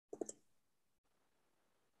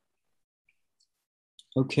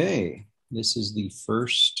Okay, this is the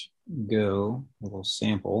first go, a little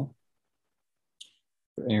sample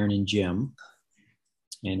for Aaron and Jim.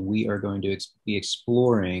 And we are going to be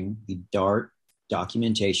exploring the Dart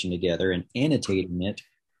documentation together and annotating it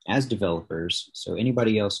as developers. So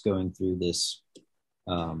anybody else going through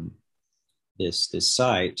um, this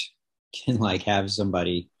site can like have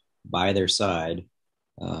somebody by their side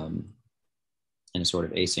in a sort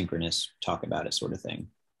of asynchronous talk about it sort of thing.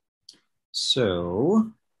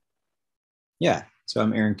 So yeah, so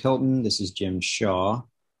I'm Aaron Kelton. This is Jim Shaw.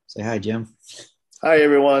 Say hi, Jim. Hi,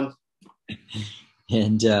 everyone.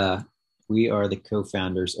 And we are the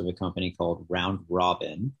co-founders of a company called Round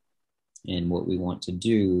Robin. And what we want to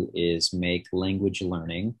do is make language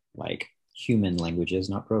learning, like human languages,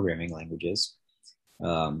 not programming languages. We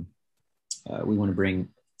want to bring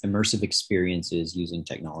immersive experiences using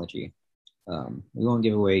technology. We won't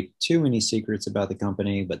give away too many secrets about the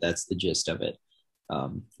company, but that's the gist of it.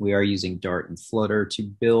 We are using Dart and Flutter to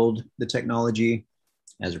build the technology.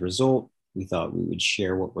 As a result, we thought we would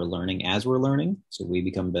share what we're learning as we're learning, so we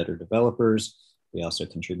become better developers. We also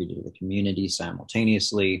contribute to the community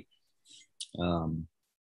simultaneously, and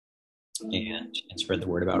spread the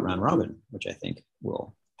word about Round Robin, which I think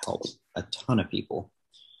will help a ton of people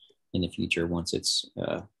in the future once it's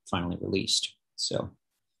finally released. So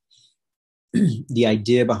the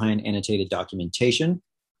idea behind annotated documentation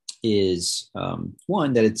is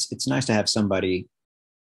one, that it's nice to have somebody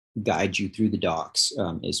guide you through the docs,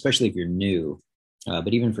 especially if you're new.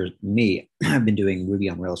 But even for me, I've been doing Ruby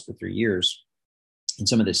on Rails for 3 years. And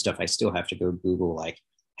some of this stuff, I still have to go Google, like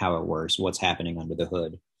how it works, what's happening under the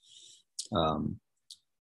hood.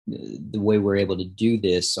 The way we're able to do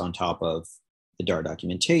this on top of the Dart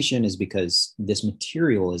documentation is because this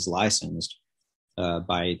material is licensed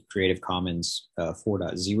by Creative Commons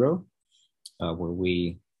 4.0, where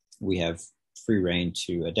we have free reign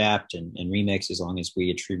to adapt and remix as long as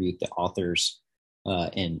we attribute the authors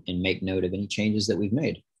and make note of any changes that we've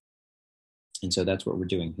made. And so that's what we're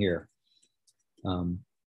doing here.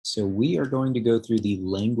 So we are going to go through the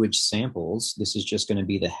language samples. This is just going to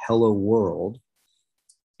be the hello world,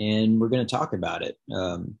 and we're going to talk about it.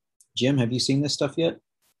 Jim, have you seen this stuff yet?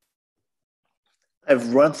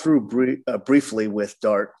 I've run through briefly with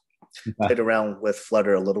Dart, played Okay. around with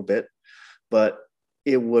Flutter a little bit, but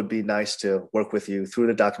it would be nice to work with you through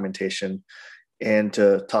the documentation and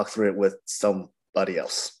to talk through it with somebody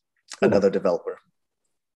else, Cool. another developer.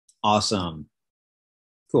 Awesome.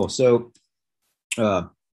 Cool. So uh,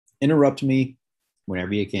 interrupt me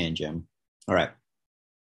whenever you can, Jim. All right.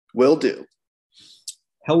 Will do.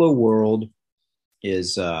 Hello world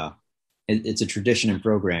is it's a tradition in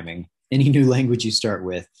programming. Any new language you start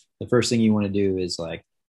with, the first thing you want to do is like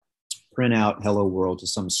print out hello world to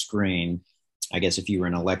some screen. I guess if you were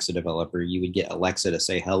an Alexa developer, you would get Alexa to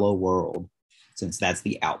say hello world, since that's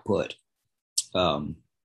the output. Um,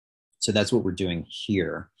 so that's what we're doing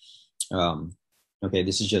here. Um, okay,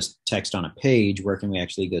 this is just text on a page. Where can we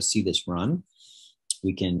actually go see this run?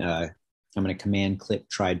 We can, I'm going to command click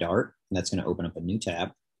try Dart, and that's going to open up a new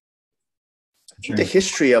tab. I think the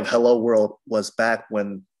history of Hello World was back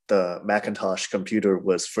when the Macintosh computer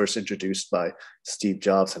was first introduced by Steve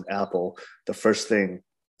Jobs and Apple. The first thing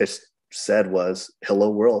it said was "Hello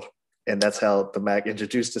World," and that's how the Mac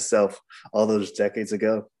introduced itself all those decades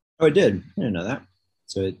ago. Oh, it did. I didn't know that.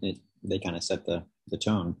 So they kind of set the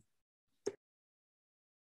tone.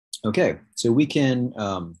 Okay, so we can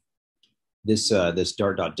this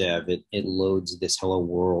dart.dev, it loads this hello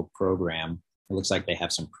world program. It looks like they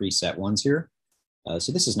have some preset ones here.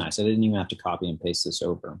 So this is nice. I didn't even have to copy and paste this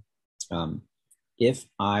over. Um, if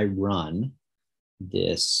I run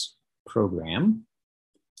this program,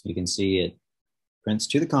 you can see it prints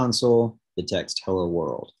to the console the text hello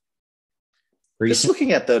world. Just Pretty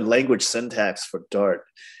looking at the language syntax for Dart,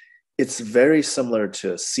 it's very similar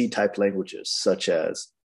to C type languages such as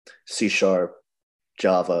C Sharp,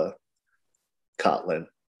 Java, Kotlin,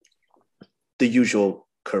 the usual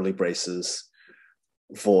curly braces,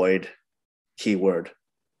 void, keyword,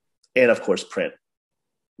 and of course print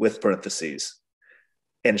with parentheses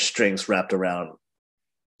and strings wrapped around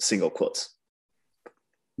single quotes.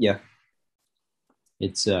 Yeah,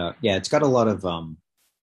 it's got a lot of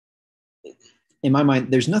in my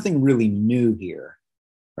mind, there's nothing really new here,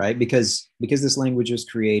 right? Because this language was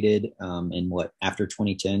created in what, after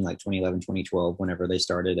 2010, like 2011, 2012, whenever they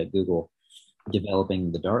started at Google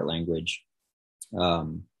developing the Dart language.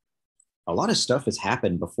 Um, a lot of stuff has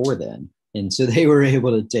happened before then, and so they were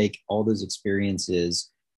able to take all those experiences,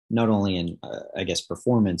 not only in I guess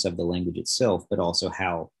performance of the language itself, but also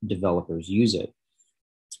how developers use it.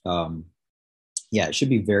 Um, yeah, it should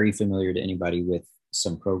be very familiar to anybody with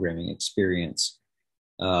some programming experience.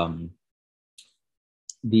 The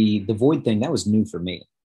void thing, that was new for me.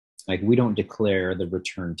 Like, we don't declare the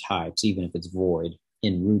return types, even if it's void,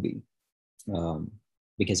 in Ruby,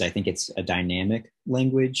 because I think it's a dynamic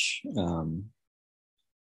language.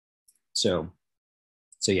 So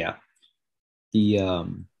yeah, the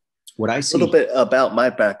what I see. A little bit about my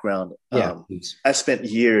background. Yeah, I spent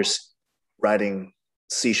years writing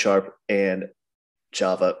C# and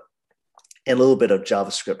Java, and a little bit of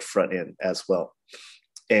JavaScript front end as well.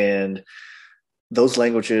 And those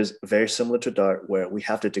languages very similar to Dart, where we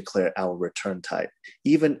have to declare our return type,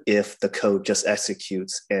 even if the code just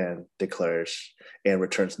executes and declares and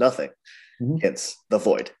returns nothing. Mm-hmm. Hence the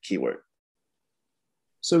void keyword.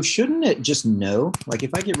 So shouldn't it just know? Like,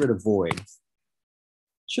 if I get rid of void,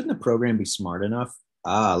 shouldn't the program be smart enough?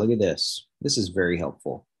 Look at this. This is very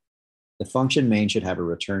helpful. The function main should have a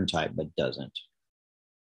return type, but doesn't.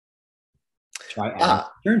 Try add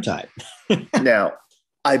return type. Now,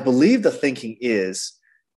 I believe the thinking is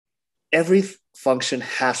every function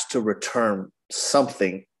has to return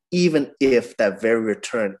something, even if that very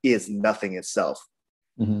return is nothing itself.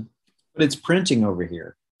 Mm-hmm. But it's printing over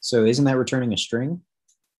here. So isn't that returning a string?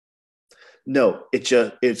 No,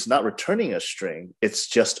 it's not returning a string. It's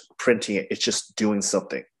just printing it. It's just doing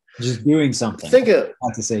something. Just doing something. Think of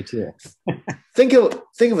what to say too. think of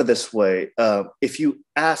it this way. If you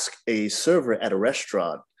ask a server at a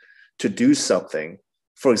restaurant to do something,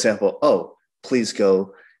 for example, oh, please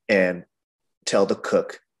go and tell the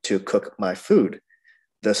cook to cook my food,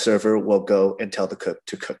 the server will go and tell the cook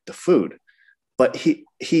to cook the food. But he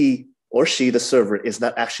or she, the server, is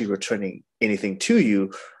not actually returning anything to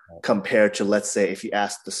you, compared to, let's say, if you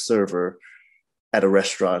ask the server at a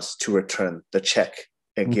restaurant to return the check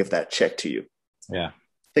and give that check to you. Yeah.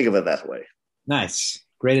 Think of it that way. Nice.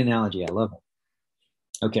 Great analogy. I love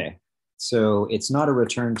it. Okay. So it's not a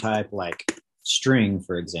return type like string,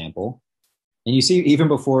 for example. And you see, even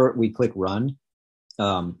before we click run,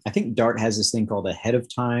 I think Dart has this thing called ahead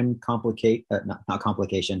of time compilation,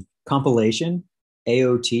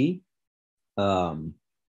 AOT. And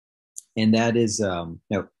that is,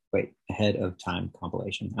 no, wait, ahead of time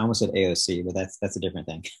compilation. I almost said AOC, but that's a different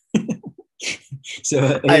thing.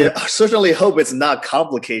 So I certainly hope it's not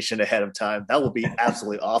complication ahead of time. That would be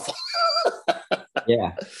absolutely awful.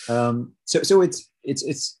 Yeah. So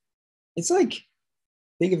it's like,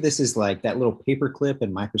 think of this as like that little paperclip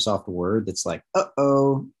in Microsoft Word that's like,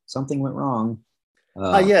 something went wrong.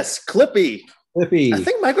 Yes, Clippy. Clippy. I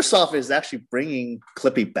think Microsoft is actually bringing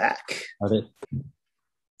Clippy back.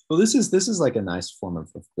 Well, this is like a nice form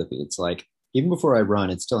of Clippy. It's like, even before I run,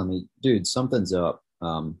 it's telling me, dude, something's up.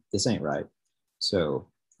 This ain't right. So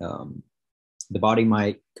the body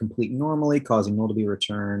might complete normally, causing null to be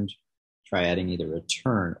returned. Try adding either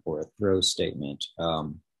return or a throw statement.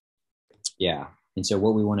 Yeah. And so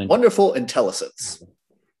what we want to wonderful intelligence.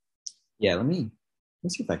 Yeah,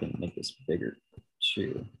 let's see if I can make this bigger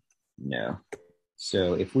too. No.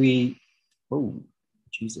 So if we, oh,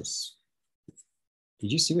 Jesus.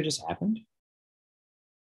 Did you see what just happened?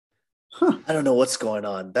 Huh. I don't know what's going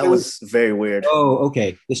on. That was very weird. Oh,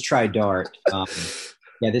 okay. This try Dart.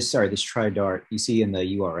 This try Dart. You see in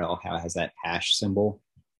the URL how it has that hash symbol.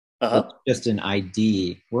 It's just an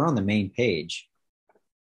ID. We're on the main page.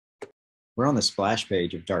 We're on the splash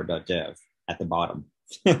page of dart.dev at the bottom.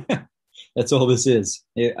 That's all this is.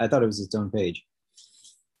 I thought it was its own page.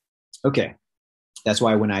 Okay. That's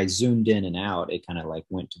why when I zoomed in and out, it kind of like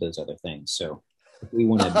went to those other things. So if we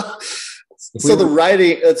want to...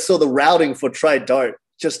 the routing for try Dart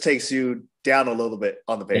just takes you down a little bit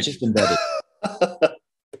on the page. It's just embedded.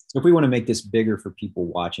 If we want to make this bigger for people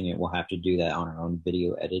watching it, we'll have to do that on our own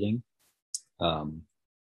video editing.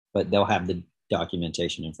 But they'll have the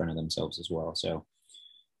documentation in front of themselves as well. So,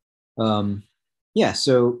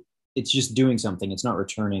 so it's just doing something. It's not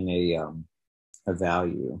returning a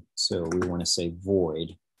value. So we want to say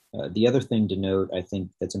void. The other thing to note, I think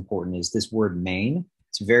that's important, is this word main.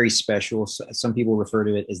 It's very special. So some people refer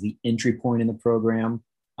to it as the entry point in the program.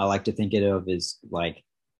 I like to think of it as like,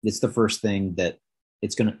 it's the first thing that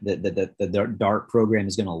the Dart program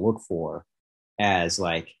is going to look for, as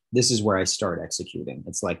like, this is where I start executing.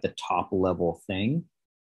 It's like the top level thing.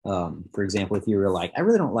 For example, if you were like, I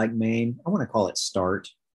really don't like main, I want to call it start,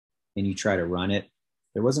 and you try to run it,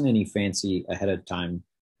 there wasn't any fancy ahead of time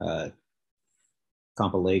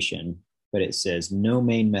compilation, but it says no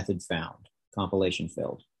main method found, compilation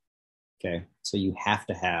failed. Okay, so you have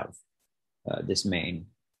to have this main.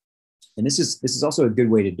 And this is also a good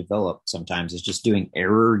way to develop sometimes, is just doing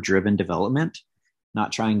error-driven development,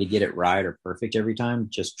 not trying to get it right or perfect every time,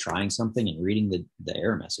 just trying something and reading the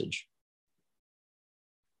error message.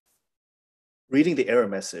 Reading the error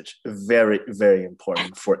message, very, very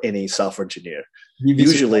important for any software engineer. You'd be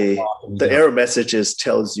surprised how Usually, often we the don't. error messages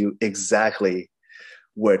tells you exactly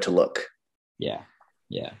where to look. Yeah.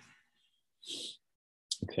 Yeah.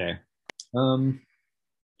 Okay.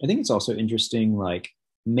 I think it's also interesting, like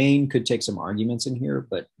main could take some arguments in here,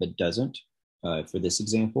 but doesn't for this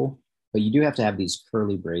example. But you do have to have these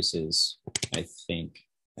curly braces, I think.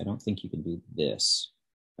 I don't think you can do this.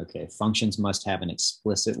 Okay, functions must have an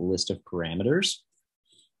explicit list of parameters.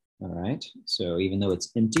 All right, so even though it's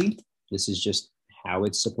empty, this is just how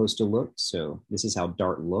it's supposed to look. So this is how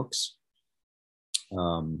Dart looks.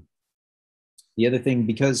 The other thing,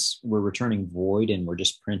 because we're returning void and we're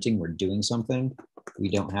just printing, we're doing something, we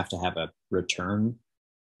don't have to have a return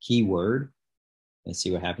keyword. Let's see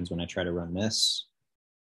what happens when I try to run this.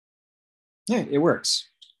 Yeah, it works.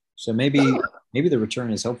 So maybe the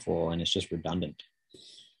return is helpful and it's just redundant.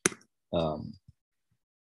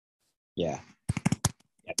 Yeah,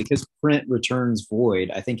 because print returns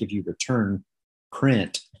void. I think if you return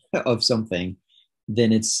print of something,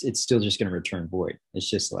 then it's still just going to return void. It's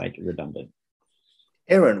just like redundant.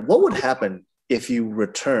 Aaron, what would happen if you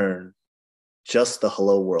return just the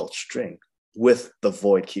hello world string with the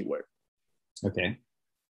void keyword? Okay,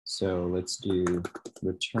 so let's do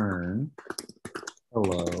return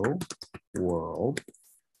hello world.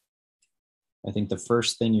 I think the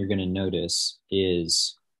first thing you're going to notice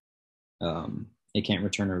is it can't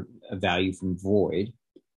return a value from void.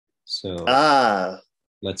 So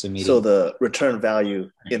let's immediately. So the return value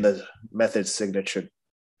in the method signature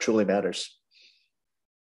truly matters.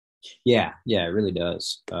 Yeah, it really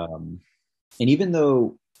does. And even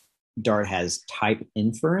though Dart has type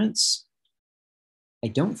inference, I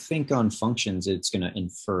don't think on functions it's going to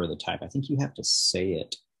infer the type. I think you have to say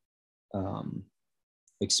it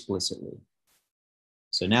explicitly.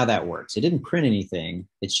 So now that works. It didn't print anything.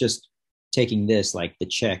 It's just taking this, like the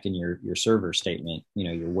check in your server statement,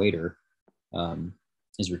 your waiter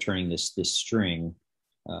is returning this string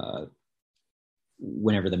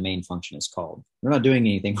whenever the main function is called. We're not doing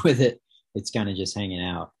anything with it. It's kind of just hanging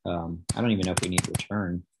out. I don't even know if we need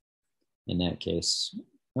return in that case.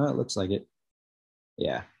 Well, it looks like it.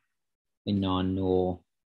 Yeah. A non-null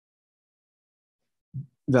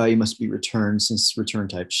value must be returned since return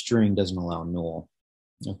type string doesn't allow null.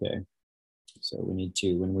 Okay. So we need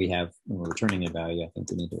to, when we're returning a value, I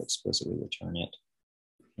think we need to explicitly return it.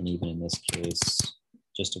 And even in this case,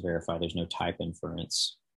 just to verify there's no type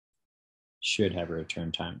inference, should have a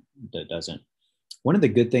return time that doesn't. One of the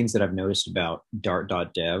good things that I've noticed about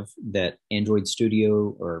Dart.dev that Android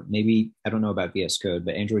Studio, or maybe, I don't know about VS Code,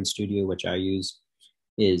 but Android Studio, which I use,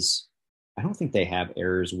 is I don't think they have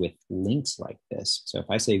errors with links like this. So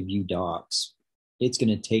if I say view docs, it's going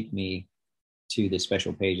to take me to the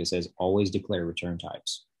special page that says always declare return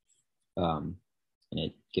types. And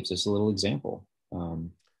it gives us a little example.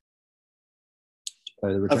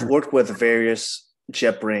 I've worked with various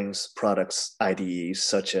JetBrains products IDEs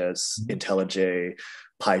such as IntelliJ,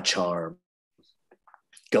 PyCharm,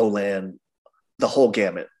 Golang, the whole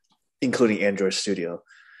gamut, including Android Studio.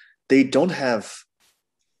 They don't have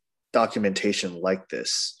documentation like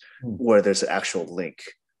this where there's an actual link.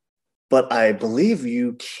 But I believe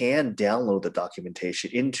you can download the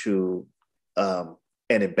documentation into and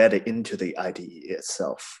embed it into the IDE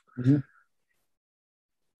itself. Mm-hmm.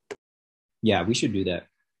 Yeah, we should do that.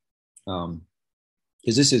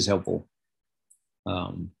 Because this is helpful.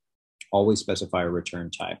 Always specify a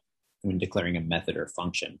return type when declaring a method or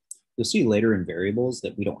function. You'll see later in variables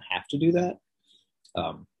that we don't have to do that.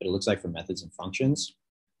 But it looks like for methods and functions,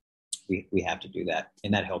 we have to do that.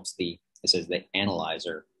 And that helps it says the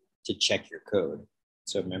analyzer to check your code.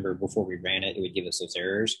 So remember, before we ran it, it would give us those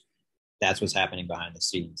errors. That's what's happening behind the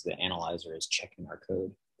scenes. The analyzer is checking our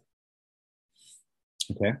code.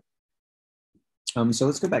 Okay. So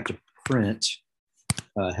let's go back to print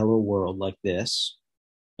hello world like this,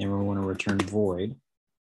 and we want to return void.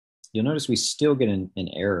 You'll notice we still get an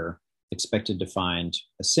error expected to find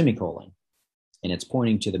a semicolon, and it's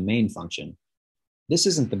pointing to the main function. This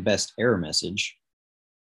isn't the best error message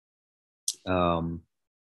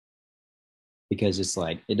because it's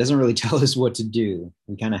like, it doesn't really tell us what to do.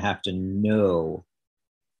 We kind of have to know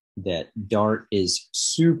that Dart is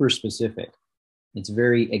super specific. It's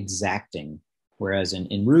very exacting. Whereas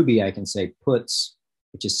in Ruby, I can say puts,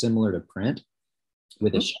 which is similar to print,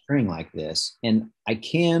 with a string like this. And I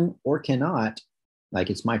can or cannot, like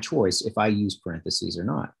it's my choice if I use parentheses or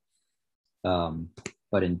not.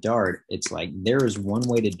 But in Dart, it's like there is one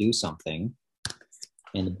way to do something.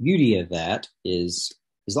 And the beauty of that is,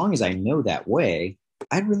 as long as I know that way,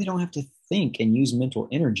 I really don't have to think and use mental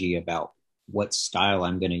energy about what style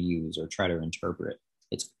I'm going to use or try to interpret.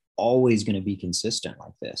 It's always going to be consistent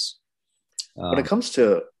like this. When it comes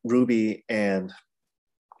to Ruby and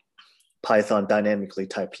Python dynamically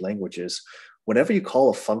typed languages, whenever you call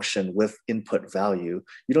a function with input value,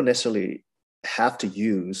 you don't necessarily have to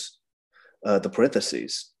use the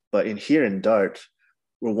parentheses. But here in Dart,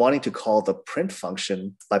 we're wanting to call the print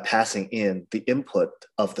function by passing in the input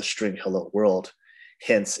of the string hello world.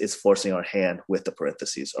 Hence, it's forcing our hand with the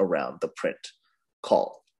parentheses around the print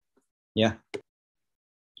call. Yeah,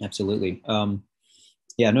 absolutely.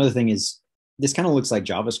 Yeah, another thing is this kind of looks like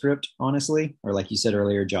JavaScript, honestly, or like you said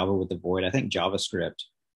earlier, Java with the void. I think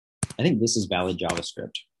this is valid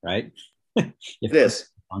JavaScript, right? If it is.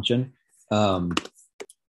 Function.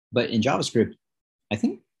 But in JavaScript, I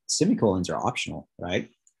think semicolons are optional, right?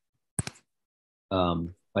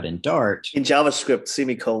 But in Dart, in JavaScript,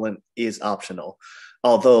 semicolon is optional.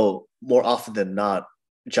 Although more often than not,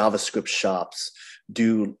 JavaScript shops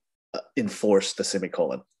do enforce the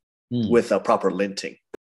semicolon with a proper linting.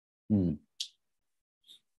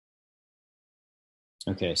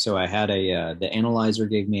 Okay, so I had the analyzer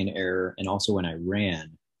gave me an error, and also when I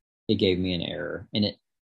ran, it gave me an error.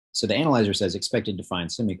 So the analyzer says expected to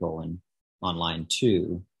find semicolon on line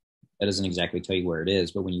 2. That doesn't exactly tell you where it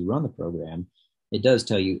is, but when you run the program, it does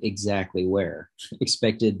tell you exactly where.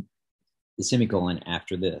 Expected the semicolon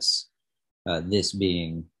after this, this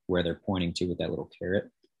being where they're pointing to with that little caret,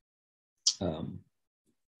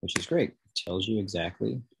 which is great. It tells you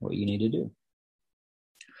exactly what you need to do.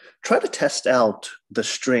 Try to test out the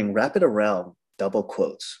string, wrap it around double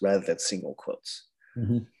quotes rather than single quotes.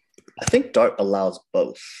 Mm-hmm. I think Dart allows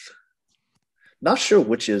both. Not sure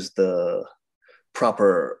which is the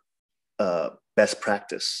proper best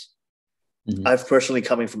practice. Mm-hmm. I've personally,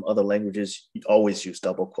 coming from other languages, always use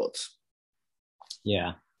double quotes.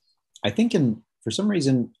 Yeah. I think for some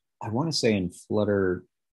reason, I want to say in Flutter,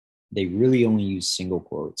 they really only use single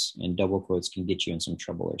quotes, and double quotes can get you in some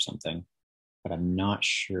trouble or something. But I'm not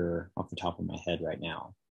sure off the top of my head right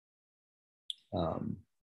now. I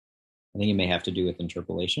think it may have to do with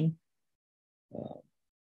interpolation. But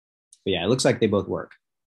yeah, it looks like they both work.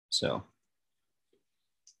 So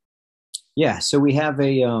yeah, so we have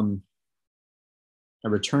a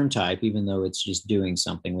return type, even though it's just doing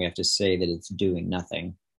something. We have to say that it's doing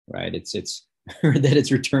nothing, right? It's or that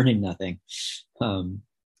it's returning nothing,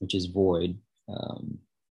 which is void.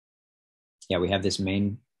 Yeah, we have this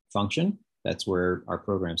main function. That's where our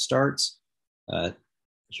program starts.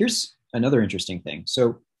 Here's another interesting thing.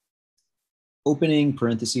 So opening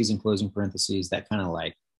parentheses and closing parentheses, that kind of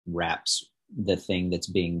like wraps the thing that's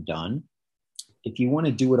being done. If you want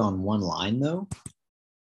to do it on one line though,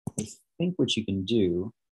 I think what you can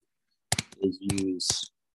do is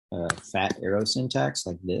use fat arrow syntax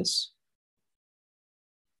like this.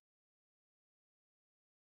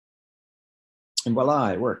 And voila,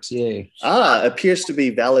 it works. Yay. Appears to be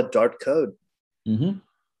valid Dart code. Mm-hmm.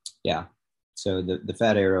 Yeah. So the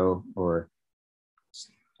fat arrow, or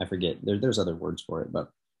I forget, there's other words for it, but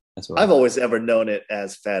that's what I've always ever known it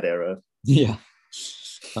as fat arrow. Yeah.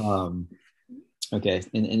 Okay.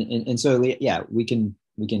 And so, yeah, we can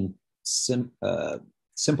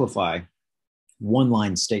simplify one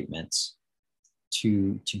line statements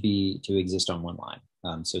to exist on one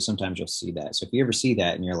line. So sometimes you'll see that. So if you ever see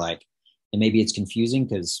that and you're like, and maybe it's confusing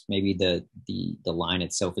because maybe the line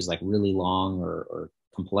itself is like really long or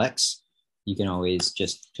complex, you can always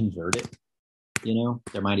just convert it. You know,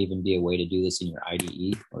 there might even be a way to do this in your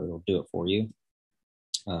IDE, or it'll do it for you.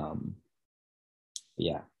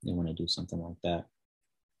 Yeah, you want to do something like that.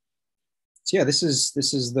 So yeah, this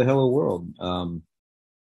is the hello world. I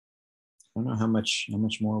don't know how much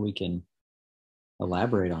more we can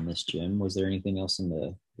elaborate on this, Jim. Was there anything else in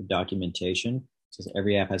the documentation? It says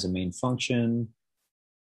every app has a main function.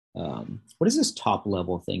 What does this top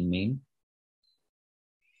level thing mean?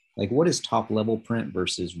 Like, what is top level print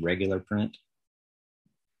versus regular print?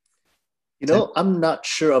 You know, I'm not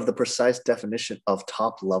sure of the precise definition of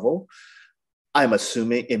top level. I'm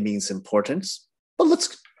assuming it means importance, but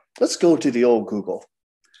let's go to the old Google.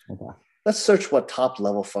 Okay. Let's search what top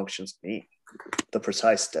level functions mean, the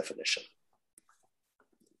precise definition.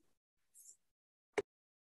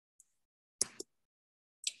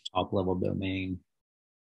 Top level domain.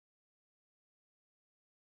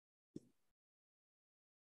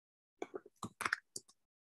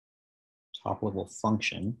 Top level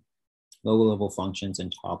function, low level functions,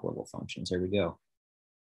 and top level functions. There we go.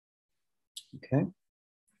 Okay.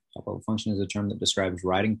 Top level function is a term that describes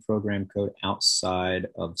writing program code outside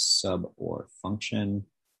of sub or function.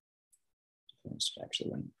 Let's actually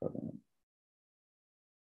run the program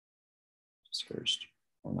just first.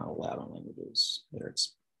 are not allowed on languages that are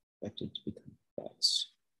expected to be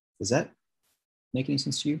complex. Does that make any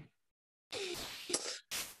sense to you?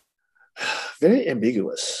 Very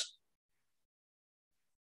ambiguous.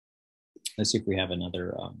 Let's see if we have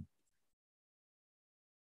another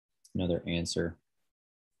answer.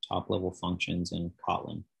 Top level functions in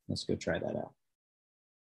Kotlin. Let's go try that out.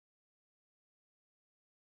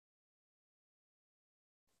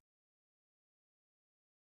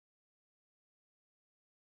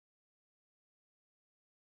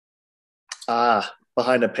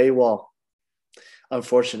 Behind a paywall.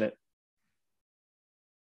 Unfortunate.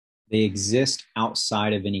 They exist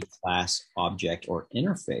outside of any class, object, or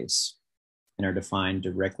interface and are defined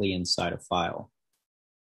directly inside a file.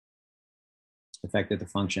 The fact that the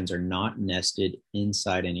functions are not nested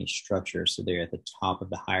inside any structure, so they're at the top of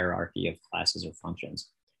the hierarchy of classes or functions.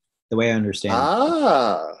 The way I understand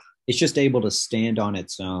it's just able to stand on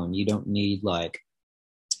its own. You don't need like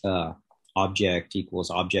object equals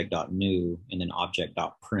object.new and then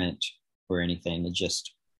object.print or anything. It's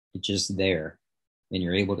just there, and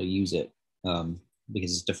you're able to use it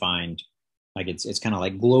because it's defined, like it's kind of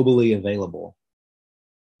like globally available,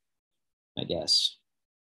 I guess.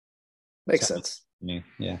 Makes sense.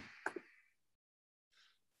 Yeah.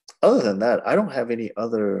 Other than that, I don't have any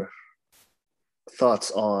other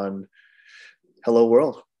thoughts on Hello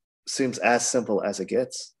World. Seems as simple as it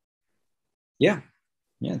gets. Yeah,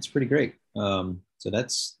 it's pretty great. So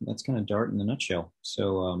that's kind of Dart in the nutshell.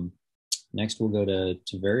 So next we'll go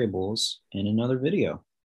to variables in another video.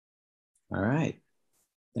 All right.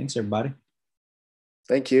 Thanks, everybody.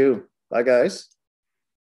 Thank you. Bye, guys.